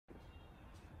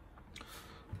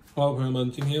好，朋友们，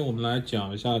今天我们来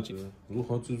讲一下如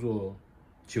何制作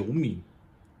酒米。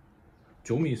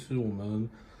酒米是我们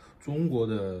中国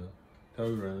的钓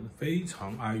鱼人非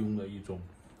常爱用的一种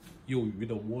幼鱼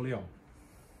的窝料，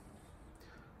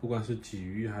不管是鲫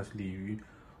鱼还是鲤鱼，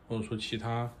或者说其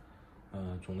他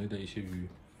种类的一些鱼，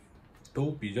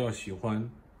都比较喜欢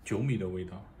酒米的味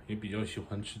道，也比较喜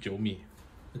欢吃酒米。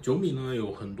酒米呢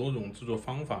有很多种制作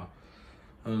方法，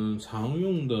常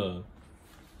用的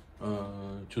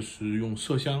就是用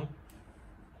麝香，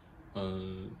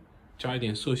加一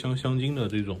点麝香香精的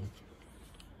这种，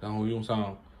然后用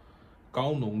上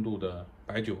高浓度的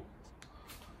白酒，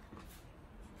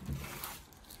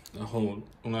然后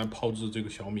用来泡制这个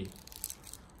小米。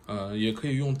也可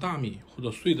以用大米或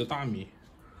者碎的大米，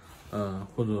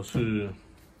或者是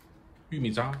玉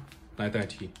米渣来代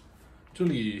替。这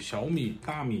里小米、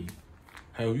大米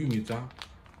还有玉米渣，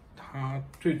它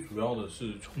最主要的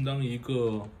是充当一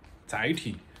个载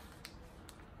体，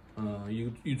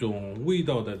一种味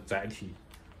道的载体，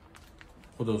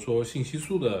或者说信息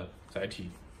素的载体。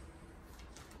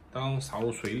当撒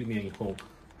入水里面以后，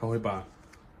它会把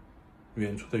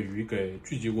远处的鱼给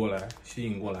聚集过来，吸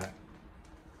引过来，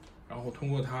然后通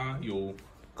过它有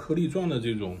颗粒状的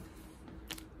这种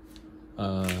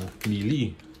米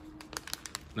粒，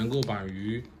能够把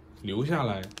鱼留下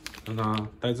来，让它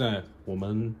待在我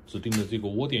们指定的这个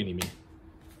窝点里面。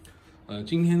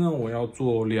今天呢，我要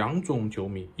做2种酒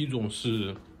米，一种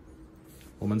是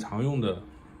我们常用的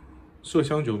麝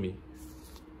香酒米，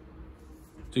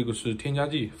这个是添加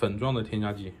剂，粉状的添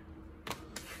加剂。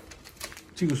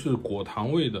这个是果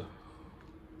糖味的，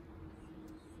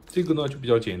这个呢就比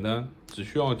较简单，只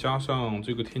需要加上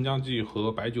这个添加剂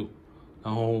和白酒，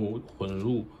然后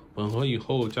混合以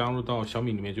后加入到小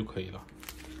米里面就可以了。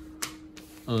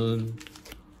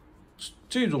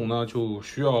这种呢就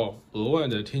需要额外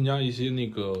的添加一些那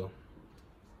个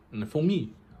蜂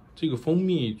蜜。这个蜂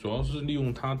蜜主要是利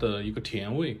用它的一个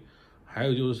甜味，还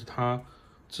有就是它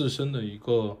自身的一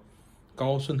个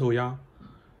高渗透压，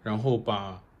然后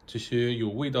把这些有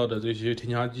味道的这些添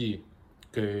加剂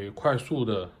给快速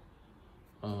的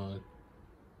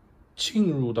浸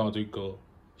入到这个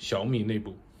小米内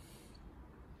部。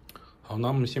好，那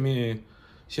我们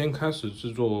先开始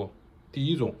制作第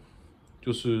一种，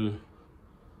就是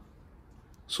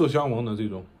麝香王的这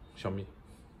种小米。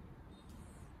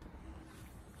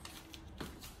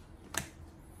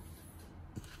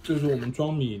这是我们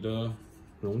装米的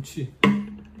容器，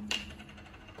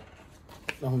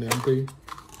然后量杯，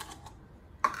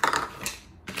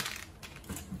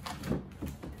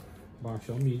把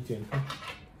小米剪开。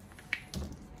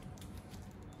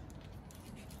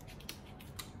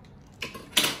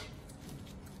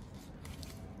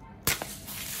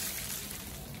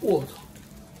我操！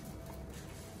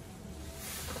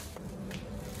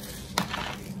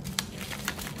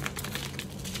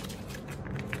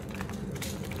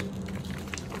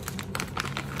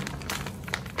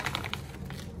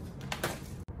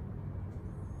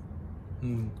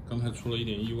刚才出了一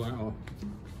点意外啊。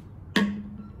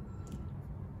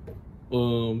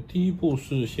第一步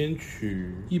是先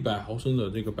取100毫升的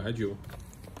这个白酒，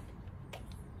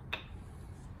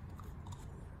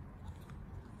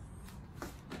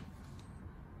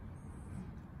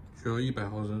需要100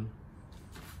毫升。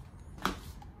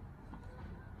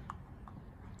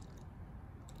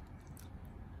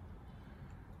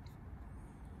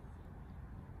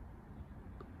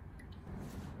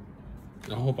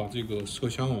然后把这个麝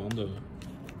香王的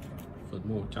粉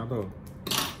末加到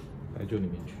白酒里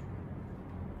面去。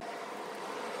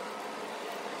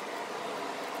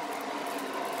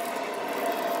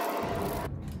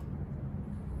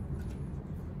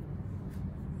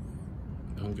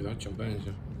然后给它搅拌一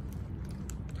下。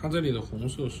它这里的红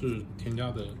色是添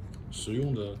加的食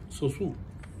用的色素，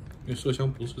因为麝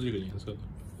香不是这个颜色的。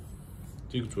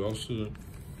这个主要是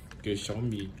给小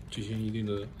米进行一定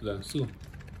的染色。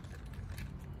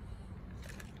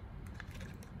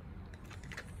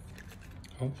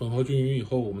好，混合均匀以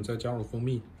后，我们再加入蜂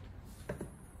蜜。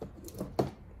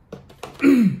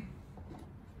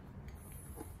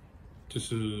这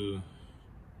是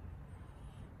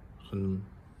很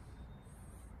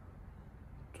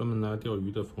专门拿来钓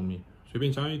鱼的蜂蜜，随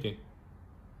便加一点，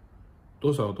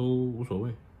多少都无所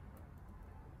谓。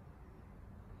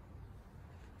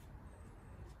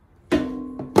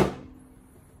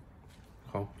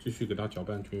好，继续给它搅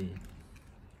拌均匀。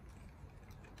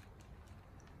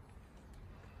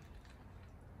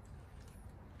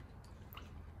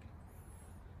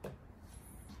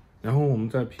然后我们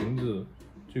在这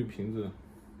个瓶子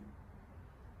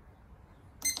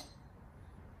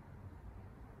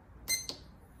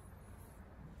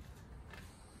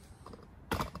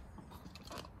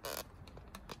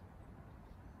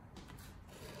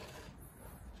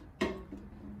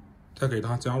再给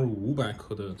它加入500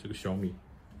克的这个小米。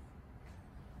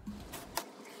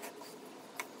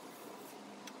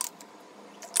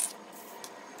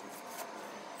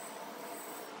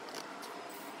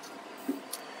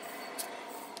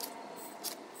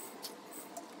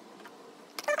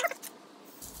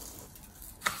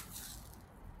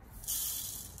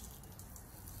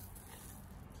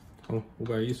好了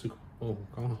，510克哦，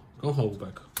刚好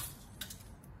500克。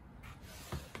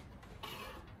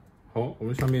好，我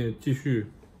们下面继续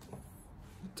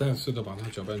再次的把它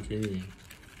搅拌均匀，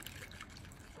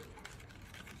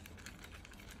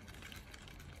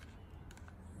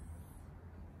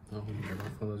然后我们把它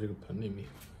放到这个盆里面。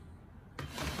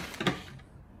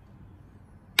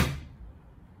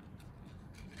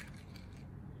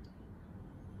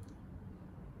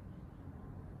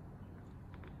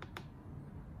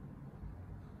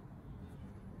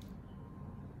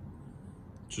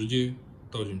直接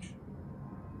倒进去，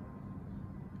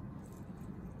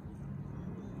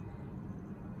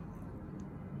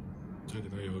再给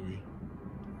它摇匀，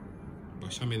把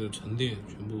下面的沉淀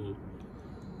全部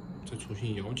再重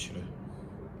新摇起来。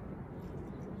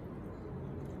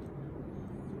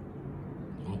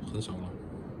好，很少了。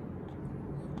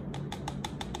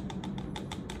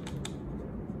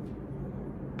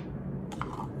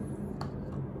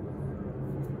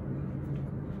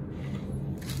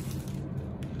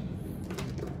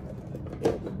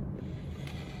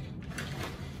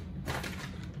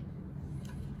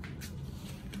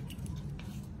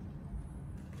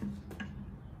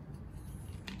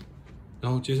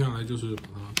然后接下来就是把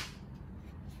它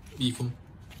密封，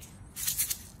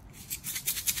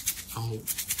然后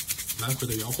来回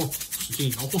的摇晃，使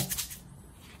劲摇晃。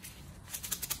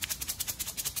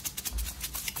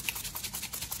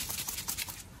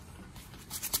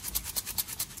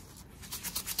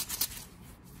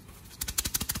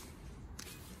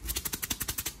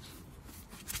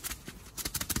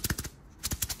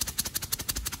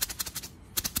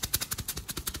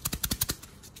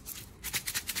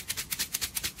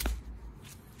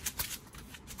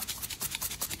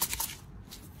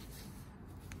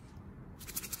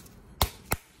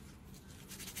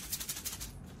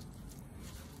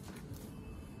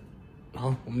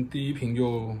好，我们第一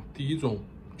种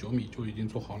酒米就已经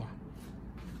做好了。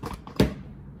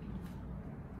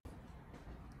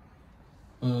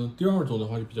第二种的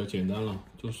话就比较简单了，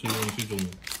就是用这种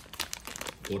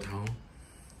果糖，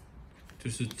就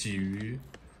是鲫鱼，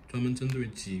专门针对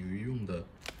鲫鱼用的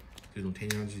这种添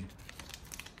加剂。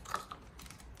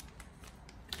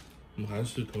我们还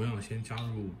是同样先加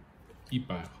入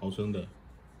100毫升的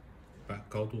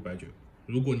高度白酒。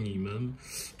如果你们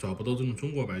找不到这种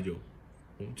中国白酒，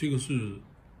这个是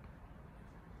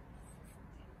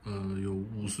有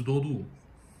50多度，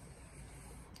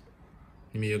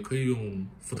你们也可以用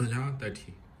伏特加代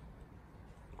替。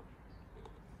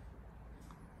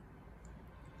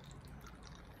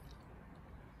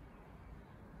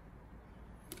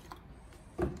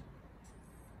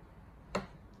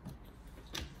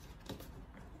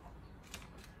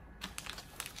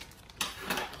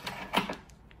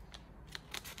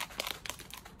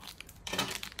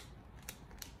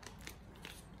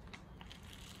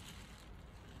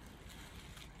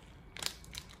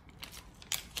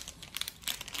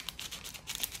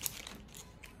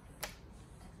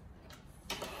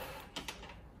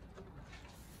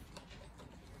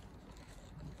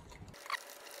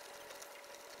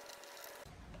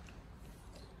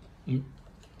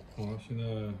好，现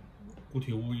在固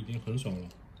体物已经很少了。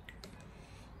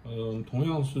同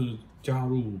样是加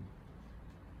入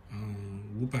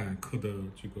500克的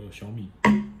这个小米。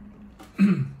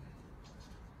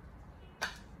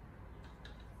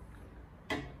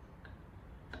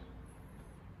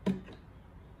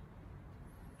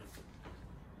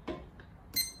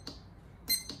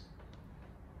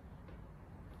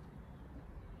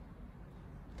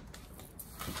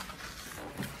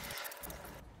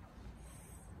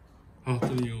好，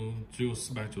这里只有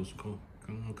490克，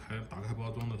刚刚打开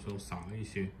包装的时候洒了一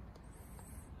些。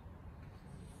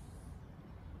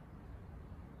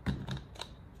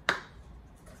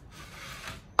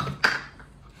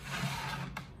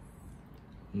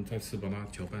我们再次把它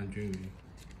搅拌均匀。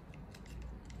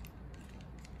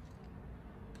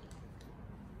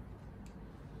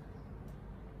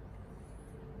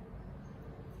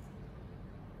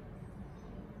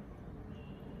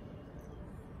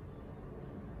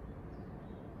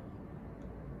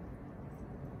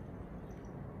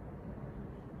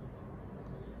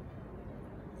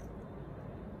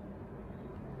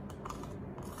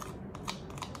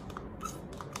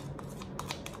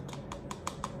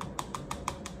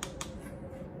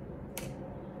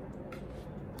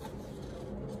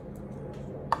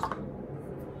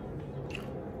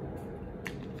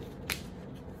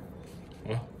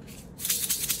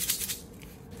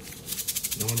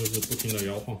就是不停的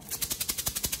摇晃，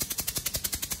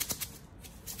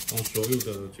让所有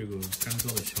的这个干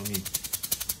燥的小米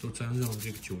都沾上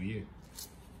这个酒液。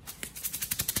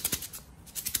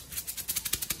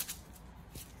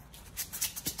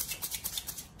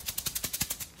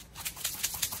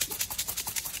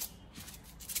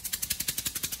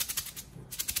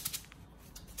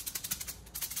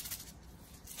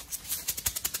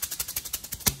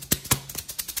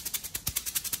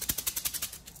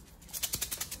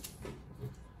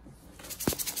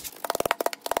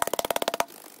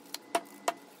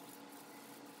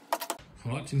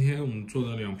好了，今天我们做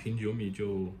的2瓶酒米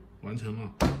就完成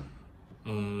了。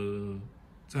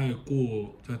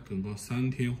再等个3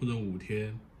天或者5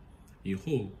天以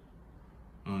后，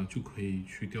就可以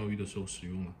去钓鱼的时候使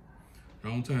用了。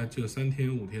然后在这3天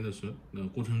5天的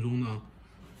过程中呢，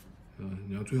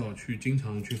你要最好经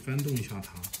常去翻动一下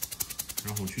它，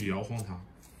然后去摇晃它，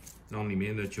让里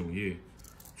面的酒液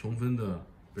充分的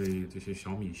被这些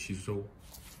小米吸收。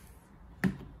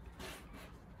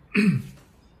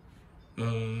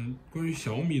关于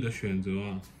小米的选择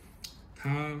啊，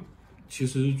它其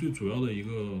实最主要的一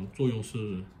个作用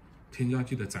是添加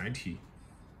剂的载体。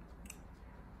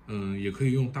也可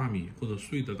以用大米或者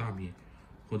碎的大米，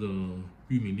或者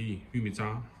玉米粒、玉米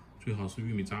渣，最好是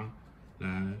玉米渣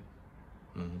来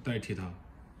代替它。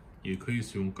也可以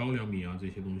使用高粱米啊，这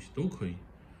些东西都可以。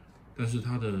但是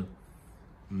它的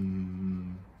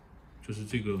就是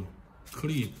这个颗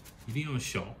粒一定要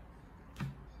小，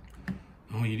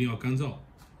然后一定要干燥，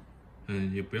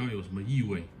也不要有什么异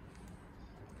味。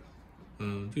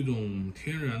这种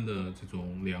天然的这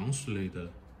种粮食类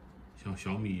的，像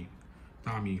小米、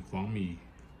大米、黄米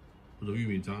或者玉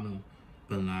米渣呢，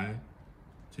本来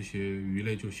这些鱼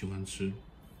类就喜欢吃，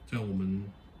在我们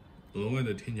额外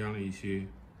的添加了一些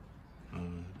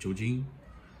酒精，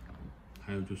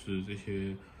还有就是这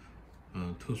些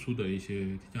特殊的一些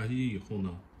添加剂以后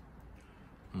呢，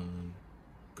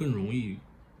更容易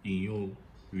引诱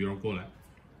鱼儿过来。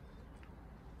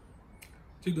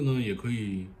这个呢，也可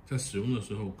以在使用的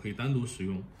时候可以单独使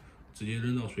用，直接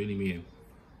扔到水里面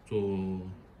做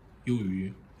诱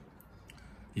鱼，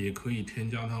也可以添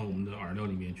加到我们的饵料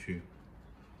里面去。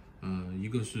一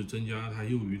个是增加它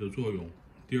诱鱼的作用，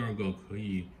第二个可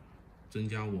以增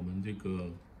加我们这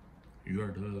个鱼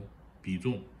饵的比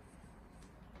重，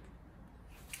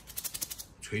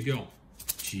垂钓、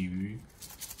鲫鱼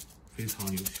非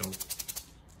常有效果。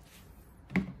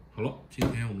好了，今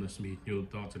天我们的视频就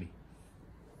到这里。